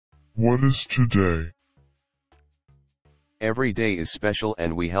What is today? Every day is special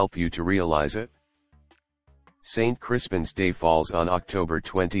and we help you to realize it. Saint Crispin's Day falls on October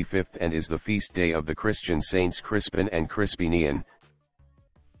 25th and is the feast day of the Christian saints Crispin and Crispinian,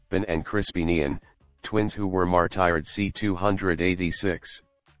 twins who were martyred c. 286.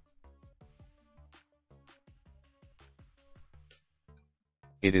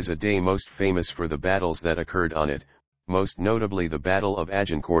 It is a day most famous for the battles that occurred on it, most notably the Battle of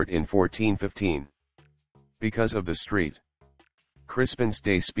Agincourt in 1415. Because of the St. Crispin's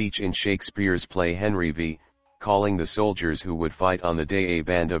Day speech in Shakespeare's play Henry V, calling the soldiers who would fight on the day a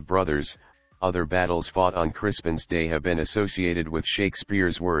band of brothers, other battles fought on Crispin's Day have been associated with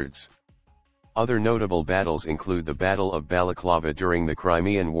Shakespeare's words. Other notable battles include the Battle of Balaclava during the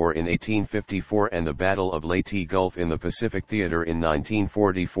Crimean War in 1854 and the Battle of Leyte Gulf in the Pacific Theater in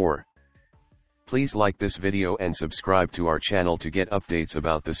 1944. Please like this video and subscribe to our channel to get updates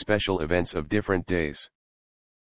about the special events of different days.